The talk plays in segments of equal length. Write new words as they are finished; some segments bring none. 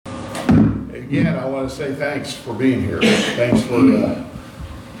Again, I want to say thanks for being here. Thanks for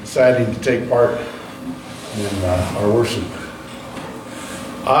deciding to take part in our worship.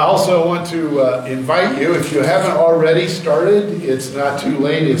 I also want to invite you, if you haven't already started, it's not too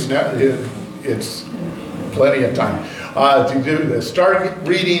late, it's plenty of time to do this. Start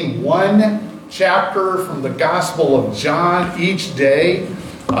reading one chapter from the Gospel of John each day.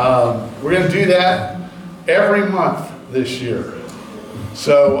 We're going to do that every month this year.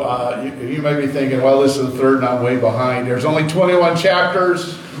 So you may be thinking, well, this is the third and I'm way behind. There's only 21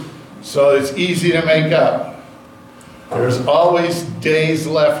 chapters, so it's easy to make up. There's always days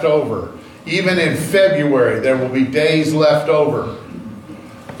left over. Even in February, there will be days left over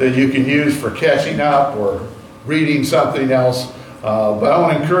that you can use for catching up or reading something else. But I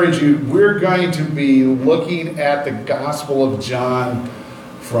want to encourage you, we're going to be looking at the Gospel of John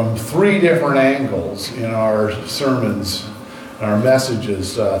from 3 different angles in our sermons, our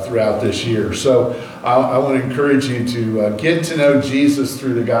messages throughout this year. So I want to encourage you to get to know Jesus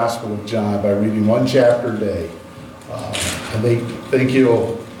through the Gospel of John by reading one chapter a day. I think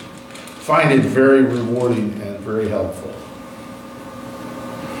you'll find it very rewarding and very helpful.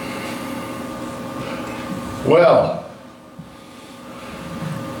 Well,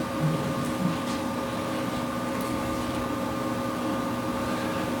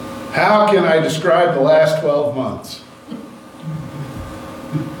 how can I describe the last 12 months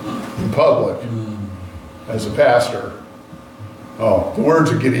in public as a pastor? Oh, the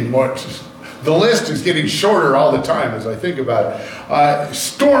words are getting much. The list is getting shorter all the time as I think about it.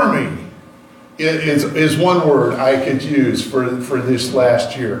 Stormy is one word I could use for this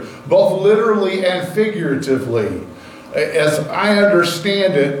last year, both literally and figuratively. As I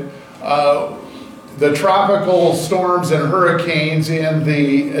understand it, the tropical storms and hurricanes in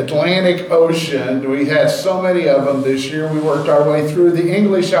the Atlantic Ocean, we had so many of them this year, we worked our way through the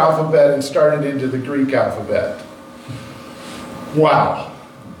English alphabet and started into the Greek alphabet. Wow.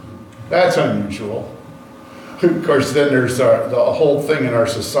 That's unusual. Of course, then there's the whole thing in our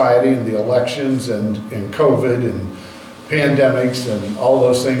society and the elections and COVID and pandemics and all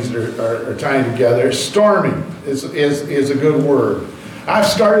those things that are tying together. Stormy is a good word. I've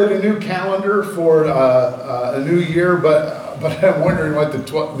started a new calendar for a new year, but I'm wondering what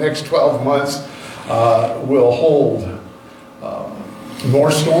the next 12 months will hold.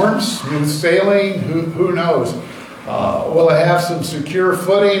 More storms, smooth sailing, who knows? Will I have some secure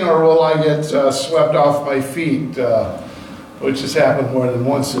footing, or will I get swept off my feet, which has happened more than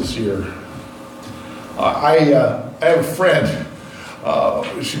once this year? I have a friend.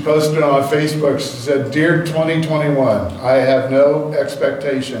 She posted on Facebook. She said, "Dear 2021, I have no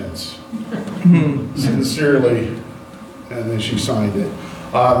expectations. Sincerely," and then she signed it.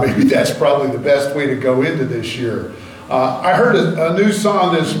 Maybe that's probably the best way to go into this year. I heard a new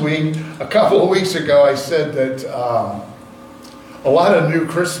song this week. A couple of weeks ago, I said that a lot of new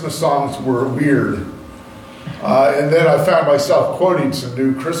Christmas songs were weird. And then I found myself quoting some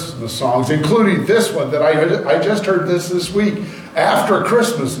new Christmas songs, including this one that I just heard this week, after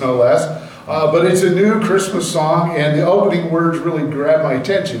Christmas, no less. But it's a new Christmas song, and the opening words really grabbed my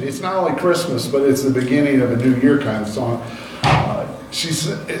attention. It's not only Christmas, but it's the beginning of a new year kind of song.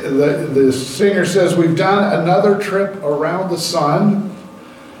 The singer says, "We've done another trip around the sun.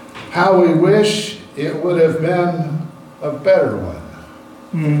 How we wish it would have been a better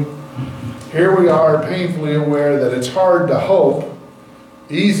one. Here we are, painfully aware that it's hard to hope,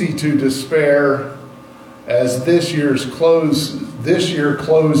 easy to despair. As this year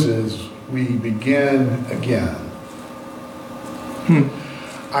closes, we begin again."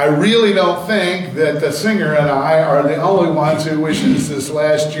 I really don't think that the singer and I are the only ones who wishes this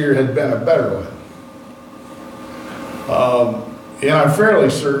last year had been a better one. And I'm fairly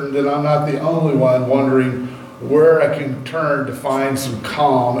certain that I'm not the only one wondering where I can turn to find some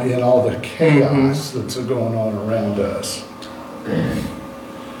calm in all the chaos that's going on around us.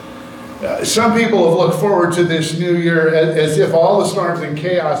 Some people have looked forward to this new year as if all the storms and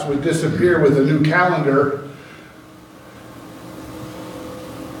chaos would disappear with a new calendar.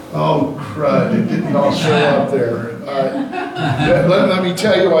 Oh, crud, it didn't all show up there. Let me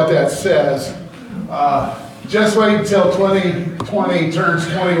tell you what that says. Just wait until 2020 turns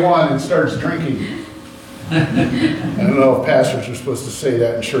 21 and starts drinking. I don't know if pastors are supposed to say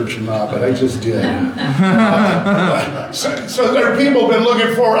that in church or not, but I just did. So there are people been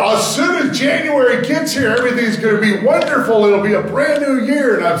looking for, as soon as January gets here, everything's going to be wonderful. It'll be a brand new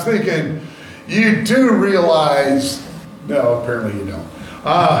year. And I was thinking, you do realize, no, apparently you don't.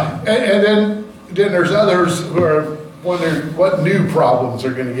 And then there's others who are wondering what new problems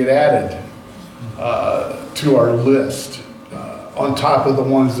are going to get added to our list. on top of the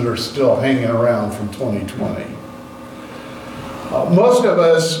ones that are still hanging around from 2020. Most of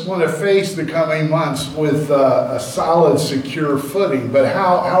us want to face the coming months with a solid, secure footing, but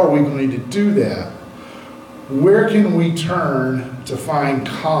how are we going to do that? Where can we turn to find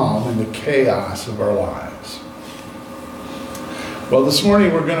calm in the chaos of our lives? Well, this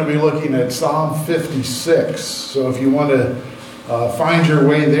morning we're going to be looking at Psalm 56. So if you want to find your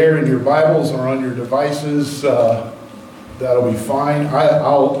way there in your Bibles or on your devices, that'll be fine.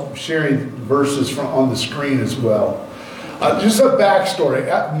 I'll share verses on the screen as well. Just a backstory.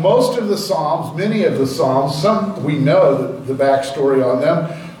 Most of the Psalms, many of the Psalms, some we know the backstory on them,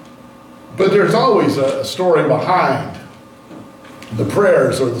 but there's always a story behind the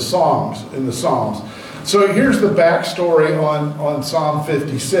prayers or the songs in the Psalms. So here's the backstory on Psalm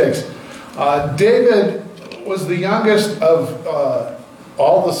 56. David was the youngest of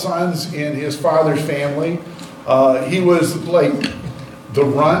all the sons in his father's family. He was like the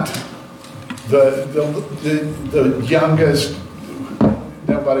runt, the youngest.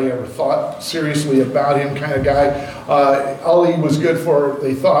 Nobody ever thought seriously about him kind of guy. All he was good for,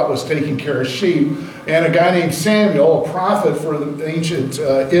 they thought, was taking care of sheep. And a guy named Samuel, a prophet for the ancient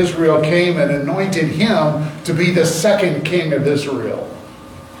Israel, came and anointed him to be the second king of Israel.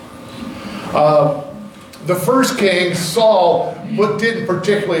 The first king, Saul, didn't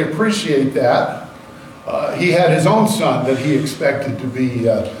particularly appreciate that. He had his own son that he expected to be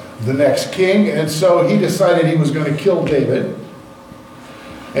the next king, and so he decided he was going to kill David.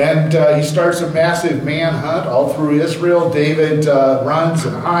 And he starts a massive manhunt all through Israel. David runs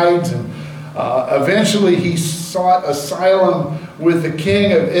and hides, and eventually he sought asylum with the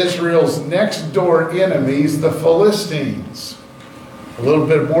king of Israel's next door enemies, the Philistines. A little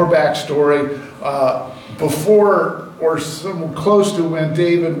bit more backstory. Before, or somewhere close to when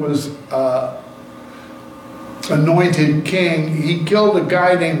David was anointed king, he killed a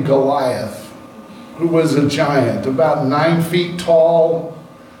guy named Goliath, who was a giant, about 9 feet tall,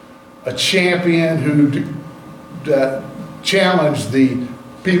 a champion who challenged the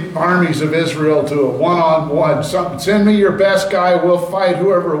armies of Israel to a one-on-one. Send me your best guy, we'll fight.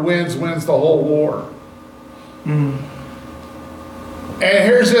 Whoever wins the whole war. And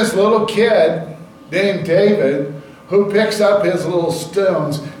here's this little kid named David who picks up his little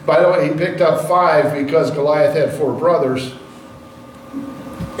stones. By the way, he picked up 5 because Goliath had 4 brothers.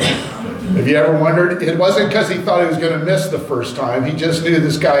 Have you ever wondered? It wasn't because he thought he was going to miss the first time. He just knew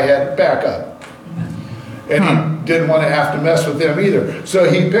this guy had backup. And he didn't want to have to mess with them either. So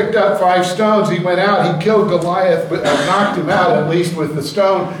he picked up 5 stones. He went out. He killed Goliath, but knocked him out, at least with the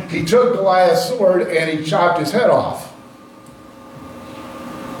stone. He took Goliath's sword and he chopped his head off.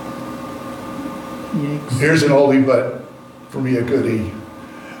 Yikes. Here's an oldie, but for me a goodie.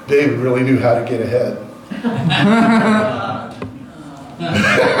 David really knew how to get ahead.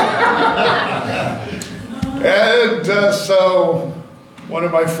 And so one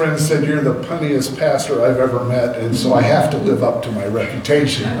of my friends said, "You're the punniest pastor I've ever met," and so I have to live up to my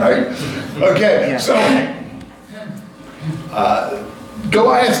reputation, right? Okay, so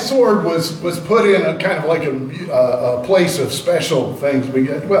Goliath's sword was put in a kind of like a place of special things.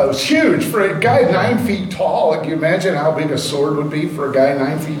 Well, it was huge for a guy 9 feet tall. Can you imagine how big a sword would be for a guy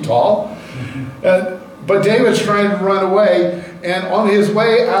 9 feet tall? But David's trying to run away, and on his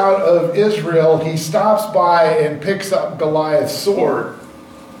way out of Israel, he stops by and picks up Goliath's sword.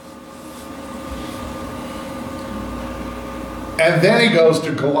 And then he goes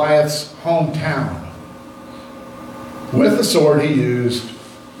to Goliath's hometown with the sword he used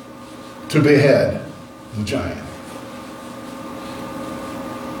to behead the giant.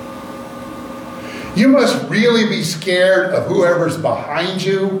 You must really be scared of whoever's behind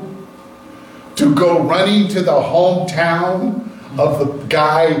you to go running to the hometown of the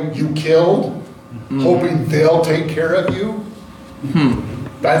guy you killed, hoping they'll take care of you.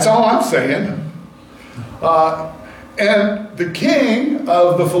 That's all I'm saying. And the king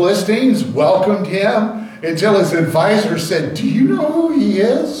of the Philistines welcomed him until his advisor said, "Do you know who he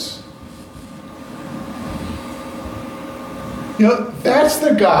is?" You know, that's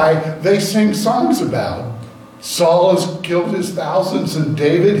the guy they sing songs about. Saul has killed his thousands and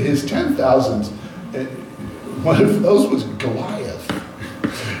David his 10,000s. One of those was Goliath.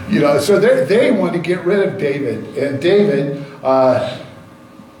 You know, so they want to get rid of David. And David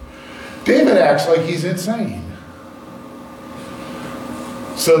acts like he's insane.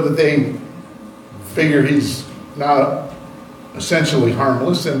 So that they figure he's now essentially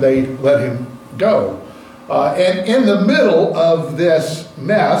harmless, and they let him go. And in the middle of this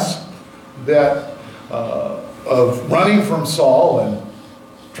mess of running from Saul and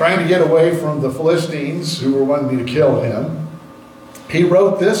trying to get away from the Philistines who were wanting to kill him, he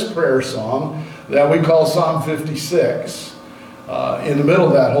wrote this prayer song that we call Psalm 56 in the middle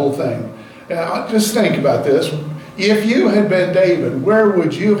of that whole thing. Now, just think about this. If you had been David, where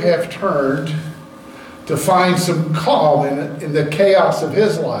would you have turned to find some calm in the chaos of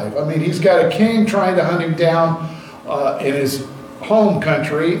his life? I mean, he's got a king trying to hunt him down in his home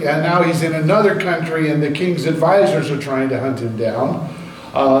country, and now he's in another country and the king's advisors are trying to hunt him down.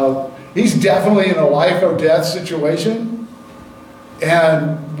 He's definitely in a life or death situation.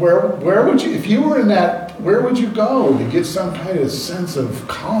 And where would you, if you were in that, where would you go to get some kind of sense of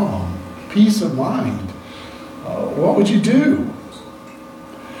calm, peace of mind? What would you do?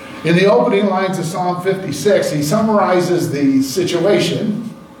 In the opening lines of Psalm 56, he summarizes the situation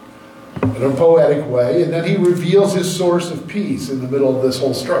in a poetic way, and then he reveals his source of peace in the middle of this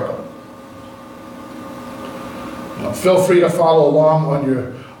whole struggle. Now, feel free to follow along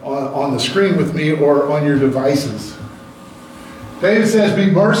on the screen with me or on your devices. David says,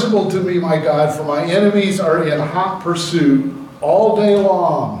 "Be merciful to me, my God, for my enemies are in hot pursuit all day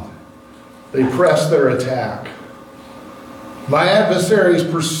long. They press their attack. My adversaries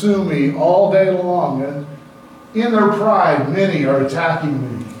pursue me all day long, and in their pride many are attacking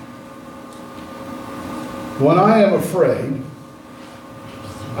me. When I am afraid,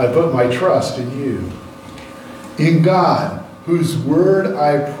 I put my trust in you. In God, whose word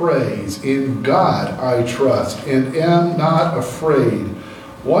I praise, in God I trust, and am not afraid.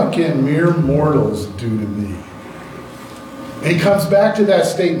 What can mere mortals do to me?" And he comes back to that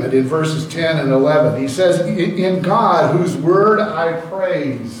statement in verses 10 and 11. He says, "In God, whose word I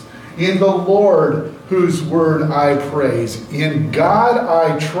praise, in the Lord, whose word I praise. In God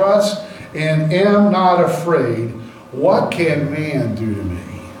I trust and am not afraid. What can man do to me?"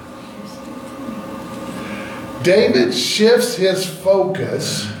 David shifts his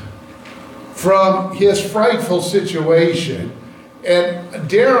focus from his frightful situation, and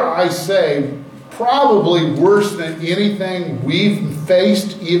dare I say, probably worse than anything we've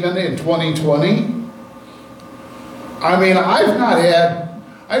faced even in 2020. I mean, I've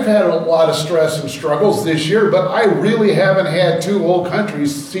had a lot of stress and struggles this year, but I really haven't had two whole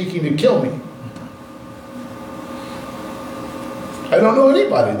countries seeking to kill me. I don't know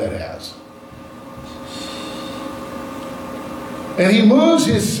anybody that has. And he moves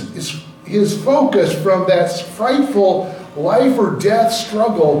his focus from that frightful life or death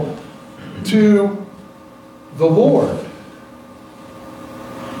struggle to the Lord.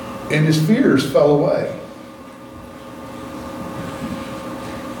 And his fears fell away.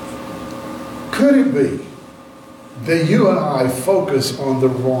 Could it be that you and I focus on the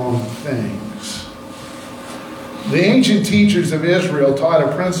wrong things? The ancient teachers of Israel taught a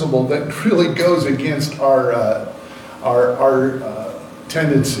principle that really goes against our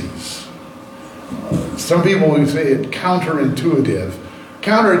tendencies. Some people would say it counterintuitive.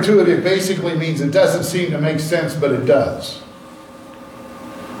 Counterintuitive basically means it doesn't seem to make sense, but it does.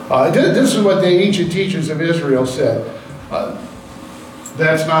 This is what the ancient teachers of Israel said.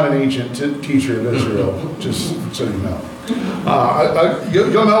 That's not an ancient teacher of Israel, just so you know.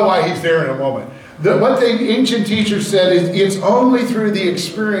 You'll know why he's there in a moment. What the ancient teachers said is it's only through the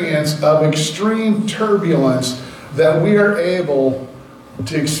experience of extreme turbulence that we are able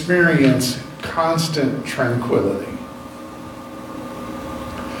to experience constant tranquility.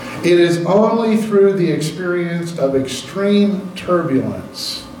 It is only through the experience of extreme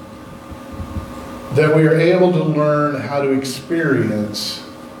turbulence that we are able to learn how to experience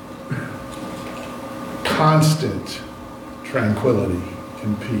constant tranquility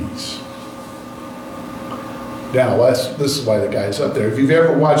and peace. Now, this is why the guy's up there. If you've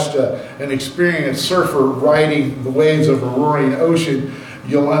ever watched an experienced surfer riding the waves of a roaring ocean,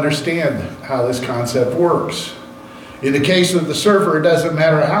 you'll understand how this concept works. In the case of the surfer, it doesn't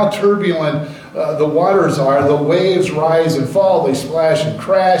matter how turbulent the waters are, the waves rise and fall, they splash and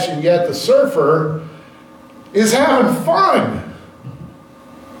crash, and yet the surfer is having fun.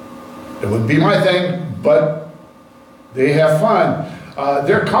 It wouldn't be my thing, but they have fun.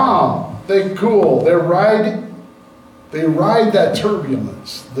 They're calm, they cool, they ride that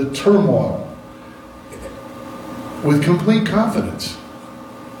turbulence, the turmoil, with complete confidence.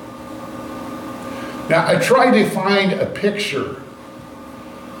 Now, I tried to find a picture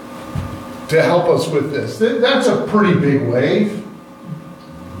to help us with this. That's a pretty big wave.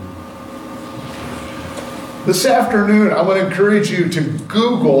 This afternoon, I want to encourage you to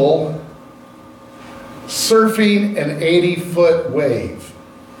Google surfing an 80-foot wave.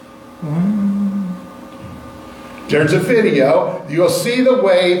 There's a video. You'll see the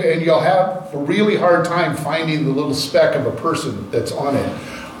wave, and you'll have a really hard time finding the little speck of a person that's on it.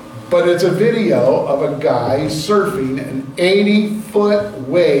 But it's a video of a guy surfing an 80-foot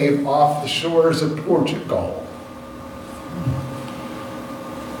wave off the shores of Portugal.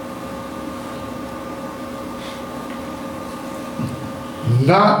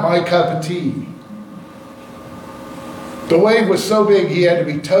 Not my cup of tea. The wave was so big he had to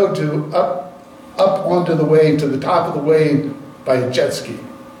be towed up onto the wave, to the top of the wave by a jet ski.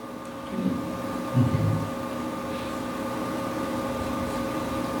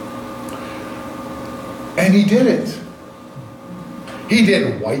 And he did it. He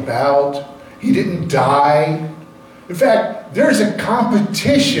didn't wipe out. He didn't die. In fact, there's a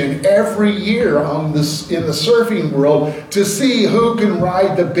competition every year in the surfing world to see who can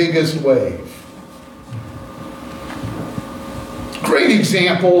ride the biggest wave. Great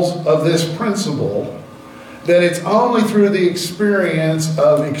examples of this principle, that it's only through the experience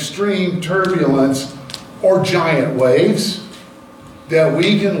of extreme turbulence or giant waves that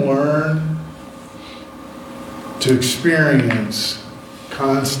we can learn to experience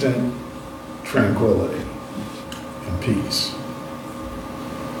constant tranquility and peace.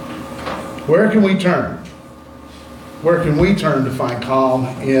 Where can we turn? Where can we turn to find calm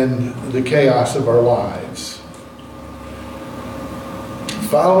in the chaos of our lives?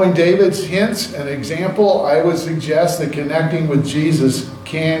 Following David's hints and example, I would suggest that connecting with Jesus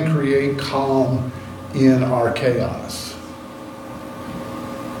can create calm in our chaos.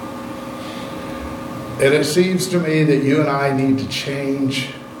 And it seems to me that you and I need to change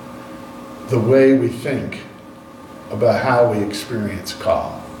the way we think about how we experience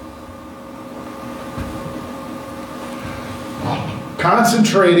calm.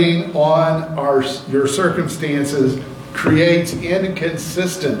 Concentrating on your circumstances creates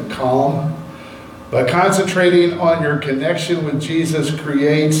inconsistent calm, but concentrating on your connection with Jesus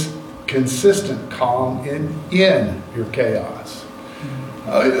creates consistent calm in your chaos.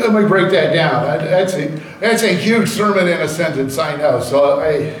 Let me break that down. That's a huge sermon in a sentence, I know. So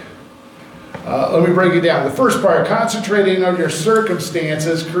let me break it down. The first part, concentrating on your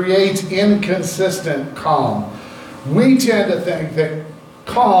circumstances creates inconsistent calm. We tend to think that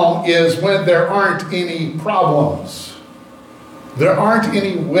calm is when there aren't any problems. There aren't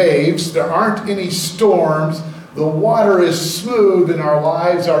any waves. There aren't any storms. The water is smooth in our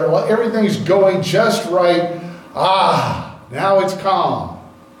lives. Everything's going just right. Now it's calm.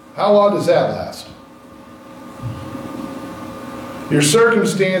 How long does that last? Your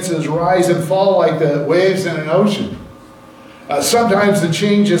circumstances rise and fall like the waves in an ocean. Sometimes the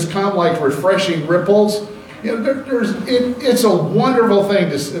changes come like refreshing ripples. You know, it's a wonderful thing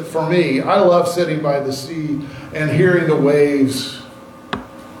for me. I love sitting by the sea and hearing the waves,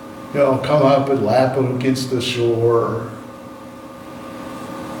 come up and lap against the shore.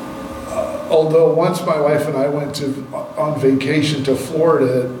 Although once my wife and I went on vacation to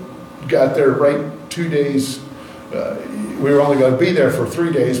Florida, got there right 2 days. We were only going to be there for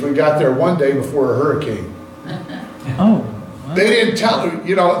 3 days. We got there one day before a hurricane. Oh. They didn't tell,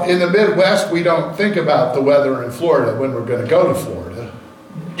 in the Midwest, we don't think about the weather in Florida when we're going to go to Florida.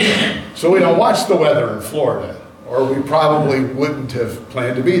 So we don't watch the weather in Florida, or we probably wouldn't have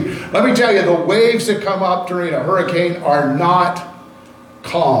planned to be. Let me tell you, the waves that come up during a hurricane are not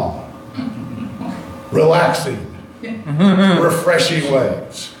calm, relaxing, refreshing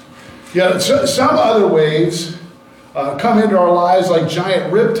waves. Some other waves come into our lives like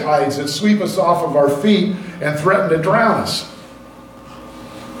giant riptides that sweep us off of our feet and threaten to drown us.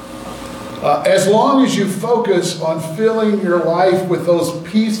 As long as you focus on filling your life with those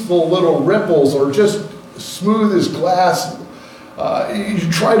peaceful little ripples or just smooth as glass,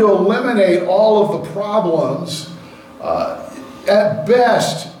 you try to eliminate all of the problems, at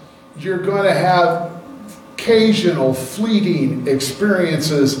best you're going to have occasional fleeting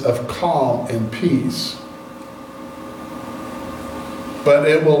experiences of calm and peace. But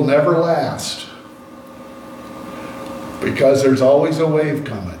it will never last, because there's always a wave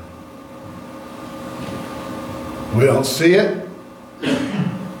coming. We don't see it,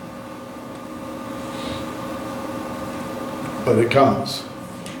 but it comes.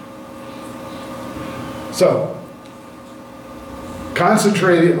 So,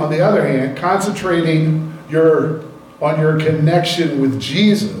 on the other hand, concentrating on your connection with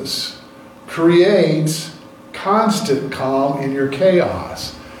Jesus creates constant calm in your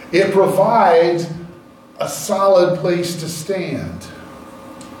chaos. It provides a solid place to stand.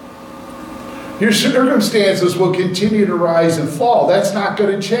 Your circumstances will continue to rise and fall. That's not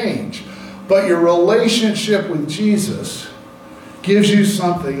going to change. But your relationship with Jesus gives you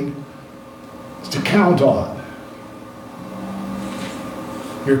something to count on.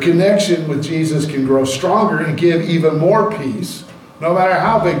 Your connection with Jesus can grow stronger and give even more peace no matter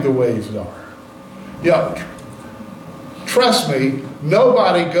how big the waves are. Trust me,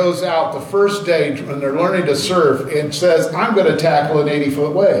 nobody goes out the first day when they're learning to surf and says, I'm going to tackle an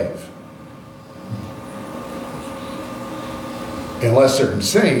 80-foot wave. Unless they're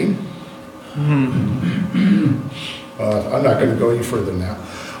insane. I'm not going to go any further now.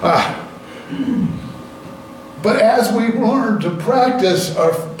 But as we learn to practice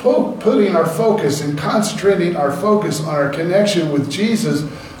our putting our focus and concentrating our focus on our connection with Jesus,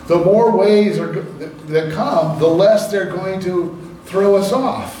 the more waves that come, the less they're going to throw us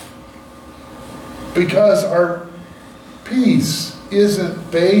off. Because our peace isn't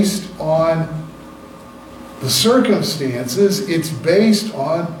based on the circumstances, it's based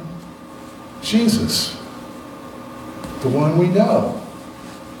on Jesus, the one we know.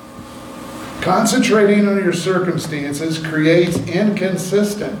 Concentrating on your circumstances creates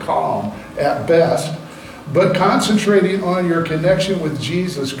inconsistent calm at best, but concentrating on your connection with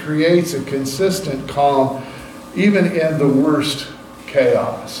Jesus creates a consistent calm even in the worst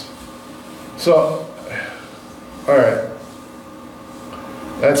chaos. So, all right.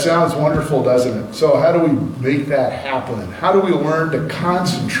 That sounds wonderful, doesn't it? So how do we make that happen? How do we learn to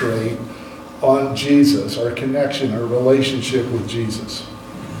concentrate on Jesus, our connection, our relationship with Jesus?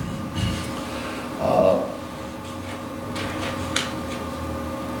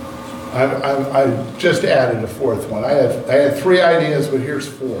 I just added a fourth one. I had 3 ideas, but here's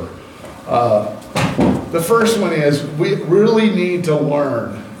 4. The first one is we really need to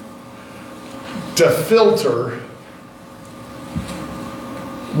learn to filter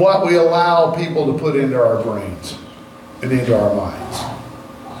what we allow people to put into our brains and into our minds.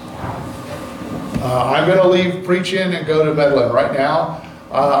 I'm going to leave preaching and go to meddling right now.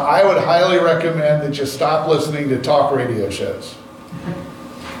 I would highly recommend that you stop listening to talk radio shows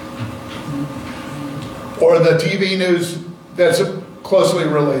or the TV news that's closely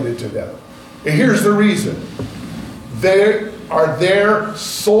related to them. And here's the reason. They are there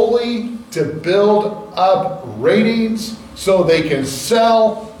solely to build up ratings so they can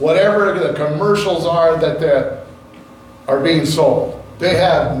sell whatever the commercials are that are being sold. They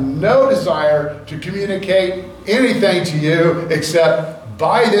have no desire to communicate anything to you except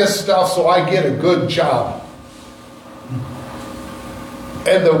buy this stuff so I get a good job.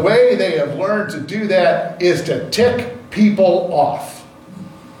 And the way they have learned to do that is to tick people off.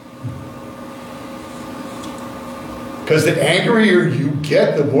 Because the angrier you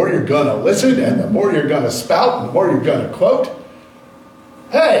get, the more you're going to listen, and the more you're going to spout, and the more you're going to quote.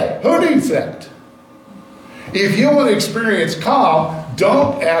 Hey, who needs that? If you want to experience calm,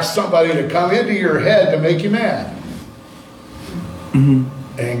 don't ask somebody to come into your head to make you mad.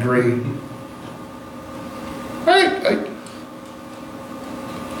 Angry. Right?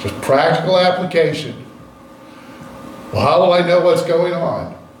 Just practical application. Well, how do I know what's going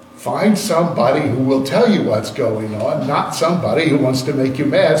on? Find somebody who will tell you what's going on, not somebody who wants to make you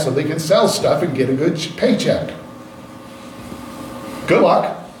mad so they can sell stuff and get a good paycheck. Good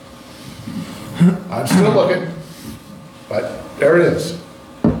luck. I'm still looking, but there it is.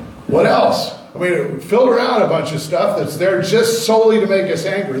 What else? I mean, filter out a bunch of stuff that's there just solely to make us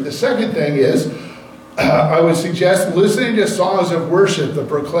angry. The second thing is, I would suggest listening to songs of worship that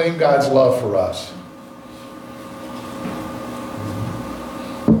proclaim God's love for us.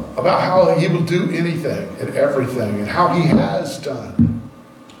 About how He will do anything and everything and how He has done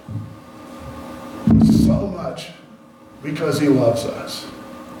so much because He loves us.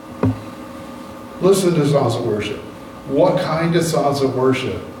 Listen to songs of worship. What kind of songs of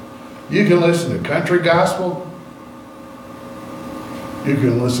worship? You can listen to country gospel. You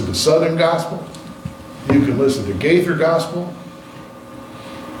can listen to Southern gospel. You can listen to Gaither gospel.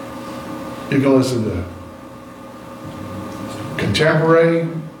 You can listen to contemporary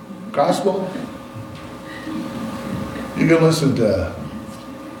gospel. You can listen to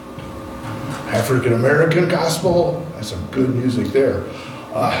African American gospel. That's some good music there.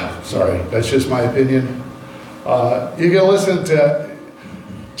 Sorry, that's just my opinion. You can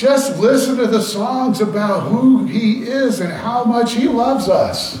just listen to the songs about who He is and how much He loves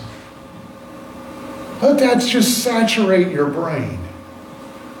us. Let that just saturate your brain,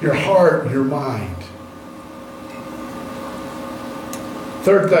 your heart, your mind.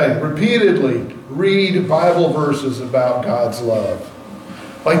 Third thing, repeatedly read Bible verses about God's love.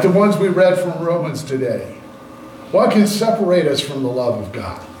 Like the ones we read from Romans today. What can separate us from the love of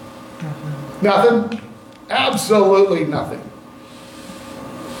God? Nothing. Absolutely nothing.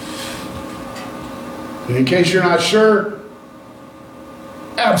 And in case you're not sure,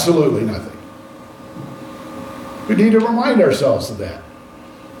 absolutely nothing. We need to remind ourselves of that.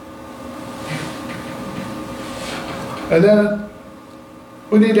 And then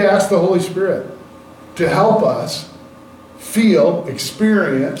We need to ask the Holy Spirit to help us feel,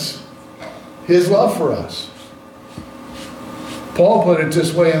 experience His love for us. Paul put it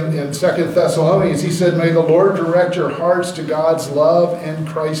this way in 2 Thessalonians. He said, may the Lord direct your hearts to God's love and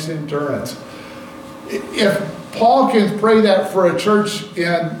Christ's endurance. If Paul can pray that for a church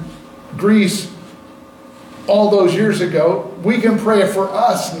in Greece all those years ago, we can pray it for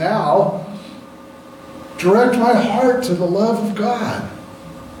us now. Direct my heart to the love of God.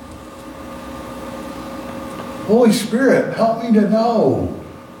 Holy Spirit, help me to know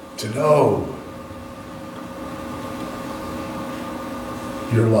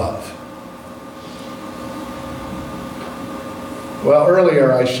your love. Well,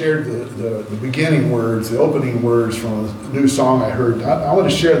 earlier I shared the beginning words, the opening words from a new song I heard. I want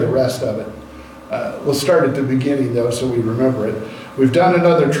to share the rest of it. We'll start at the beginning, though, so we remember it. We've done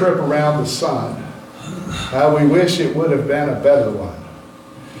another trip around the sun. How we wish it would have been a better one.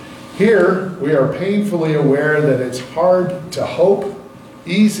 Here, we are painfully aware that it's hard to hope,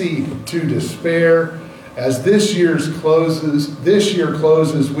 easy to despair. As this year closes,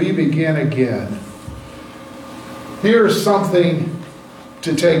 we begin again. Here's something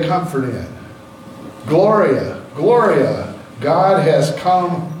to take comfort in. Gloria, Gloria, God has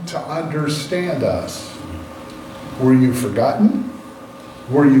come to understand us. Were you forgotten?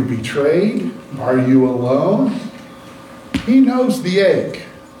 Were you betrayed? Are you alone? He knows the ache.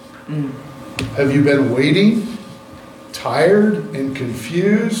 Have you been waiting, tired and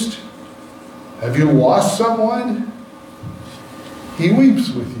confused? Have you lost someone? He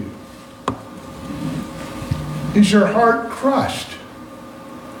weeps with you. Is your heart crushed?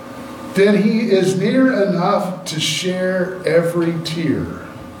 Then He is near enough to share every tear.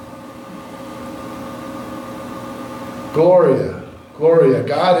 Gloria, Gloria,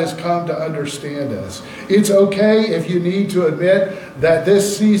 God has come to understand us. It's okay if you need to admit that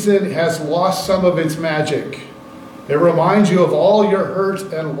this season has lost some of its magic. It reminds you of all your hurt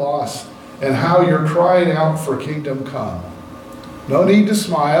and loss and how you're crying out for kingdom come. No need to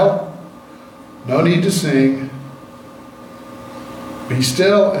smile. No need to sing. Be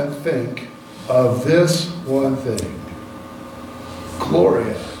still and think of this one thing.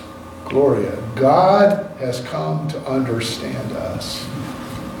 Gloria, Gloria, God has come to understand us.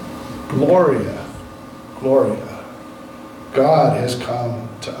 Gloria, Gloria, God has come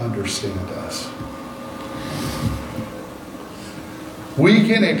to understand us. We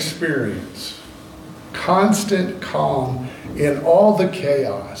can experience constant calm in all the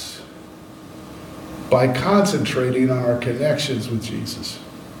chaos by concentrating on our connections with Jesus.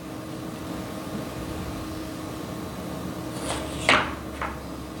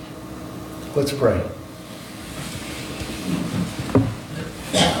 Let's pray.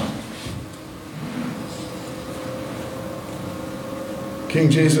 King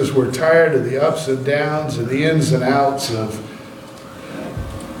Jesus, we're tired of the ups and downs and the ins and outs of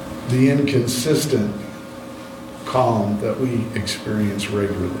the inconsistent calm that we experience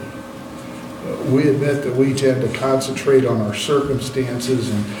regularly. We admit that we tend to concentrate on our circumstances,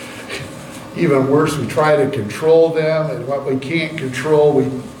 and even worse, we try to control them, and what we can't control, we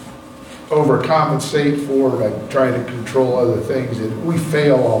overcompensate for by trying to control other things, and we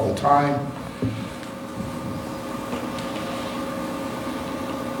fail all the time.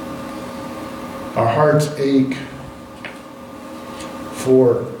 Our hearts ache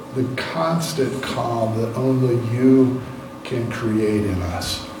for the constant calm that only you can create in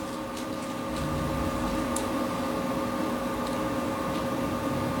us.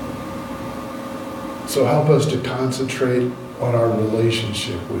 So help us to concentrate on our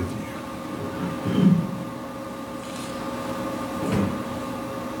relationship with you.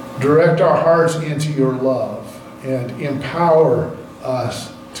 Direct our hearts into your love and empower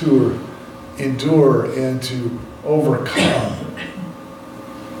us to endure and to overcome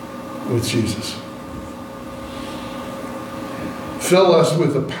with Jesus. Fill us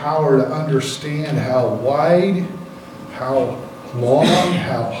with the power to understand how wide, how long,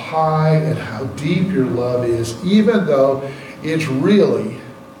 how high, and how deep your love is, even though it's really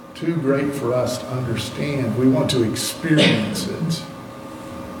too great for us to understand. We want to experience it.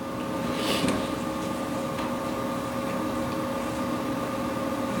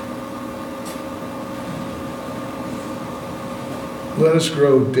 Let us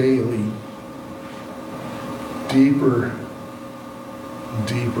grow daily deeper and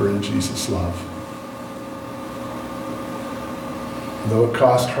deeper in Jesus' love. Though it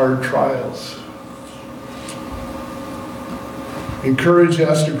cost hard trials, encourage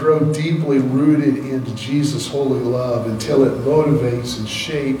us to grow deeply rooted into Jesus' holy love until it motivates and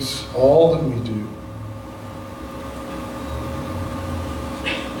shapes all that we do.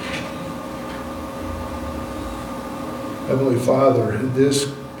 Heavenly Father, in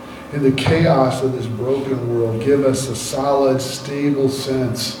the chaos of this broken world, give us a solid, stable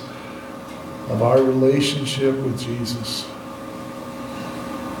sense of our relationship with Jesus.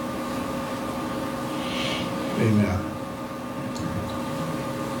 Amen.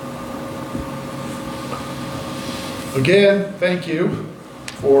 Again, thank you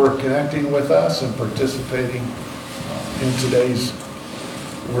for connecting with us and participating in today's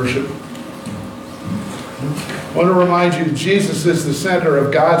worship. I want to remind you that Jesus is the center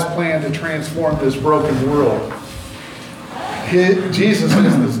of God's plan to transform this broken world. Jesus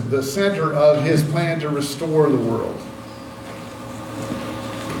is the center of his plan to restore the world.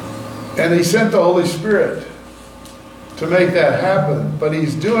 And he sent the Holy Spirit to make that happen. But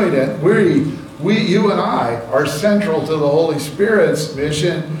he's doing it. You and I are central to the Holy Spirit's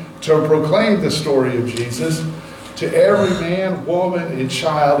mission to proclaim the story of Jesus to every man, woman, and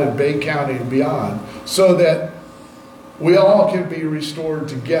child in Bay County and beyond, so that we all can be restored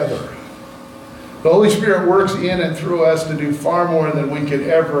together. The Holy Spirit works in and through us to do far more than we could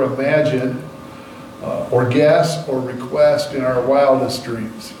ever imagine or guess or request in our wildest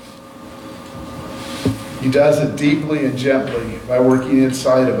dreams. He does it deeply and gently by working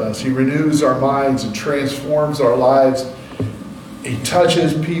inside of us. He renews our minds and transforms our lives. He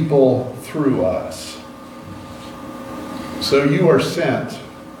touches people through us. So you are sent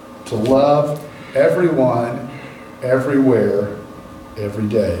to love everyone, everywhere, every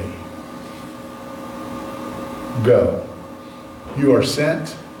day. Go. You are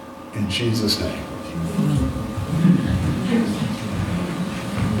sent in Jesus' name.